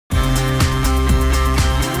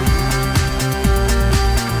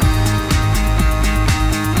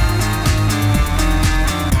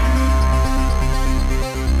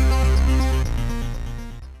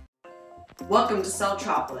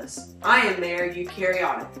Celtropolis. I am Mayor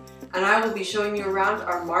Eukaryotic, and I will be showing you around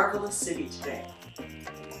our marvelous city today.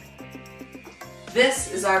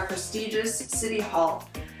 This is our prestigious City Hall,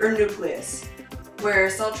 or nucleus, where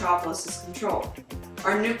Celtropolis is controlled.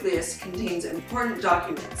 Our nucleus contains important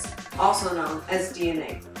documents, also known as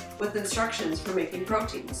DNA, with instructions for making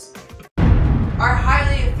proteins. Our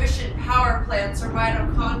highly efficient power plants, or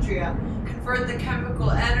mitochondria, convert the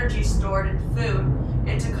chemical energy stored in food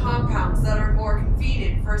into compounds that are more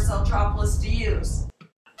convenient for Celtropolis to use.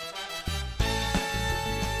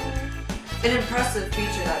 An impressive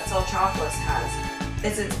feature that Celtropolis has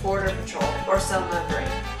is its border patrol, or cell membrane.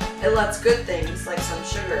 It lets good things, like some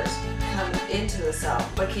sugars, come into the cell,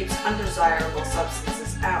 but keeps undesirable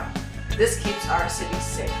substances out. This keeps our city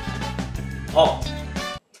safe. Halt!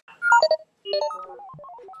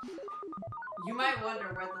 You might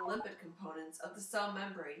wonder where the lipid components of the cell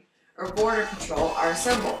membrane, or border patrol, are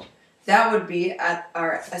assembled. That would be at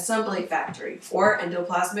our assembly factory, or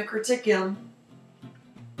endoplasmic reticulum.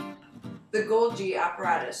 The Golgi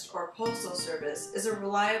apparatus, or postal service, is a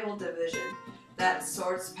reliable division that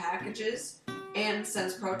sorts packages and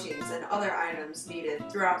sends proteins and other items needed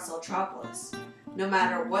throughout Celtropolis. No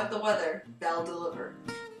matter what the weather, they'll deliver.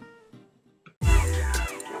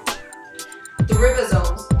 The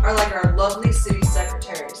ribosomes are like our lovely city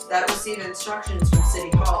secretaries that receive instructions from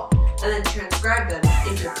City Hall and then transcribe them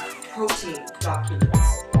into protein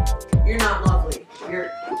documents. You're not lovely, you're...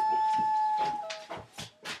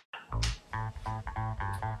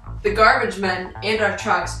 The garbage men and our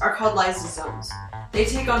trucks are called lysosomes. They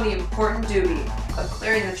take on the important duty of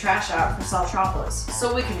clearing the trash out from Celtropolis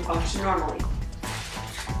so we can function normally.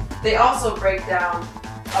 They also break down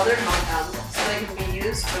other compounds so they can be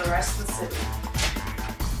used for the rest of the city.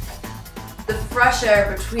 The fresh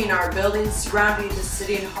air between our buildings surrounding the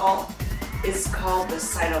City Hall is called the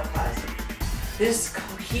cytoplasm. This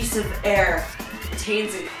cohesive air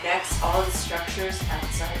contains and connects all the structures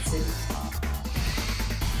outside City Hall.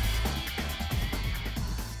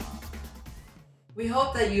 We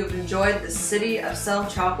hope that you have enjoyed the city of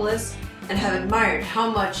Celtropolis and have admired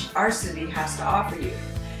how much our city has to offer you.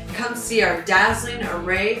 Come see our dazzling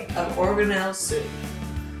array of organelles soon.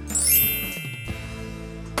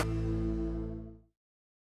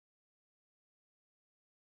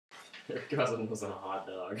 Your cousin was on a hot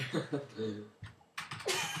dog.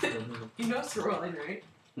 You know it's rolling, right?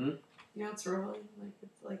 Hmm? You know it's rolling,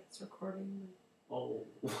 like it's recording. Oh.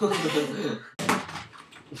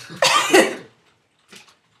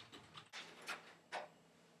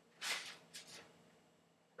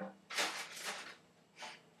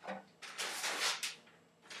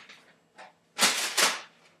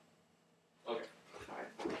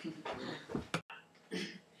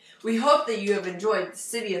 We hope that you have enjoyed the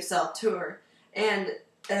City of Cell tour and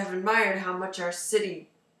have admired how much our city...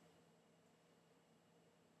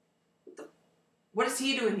 What is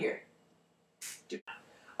he doing here?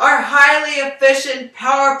 Our highly efficient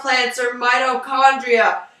power plants, or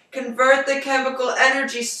mitochondria, convert the chemical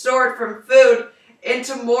energy stored from food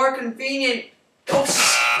into more convenient...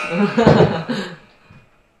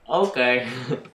 Okay.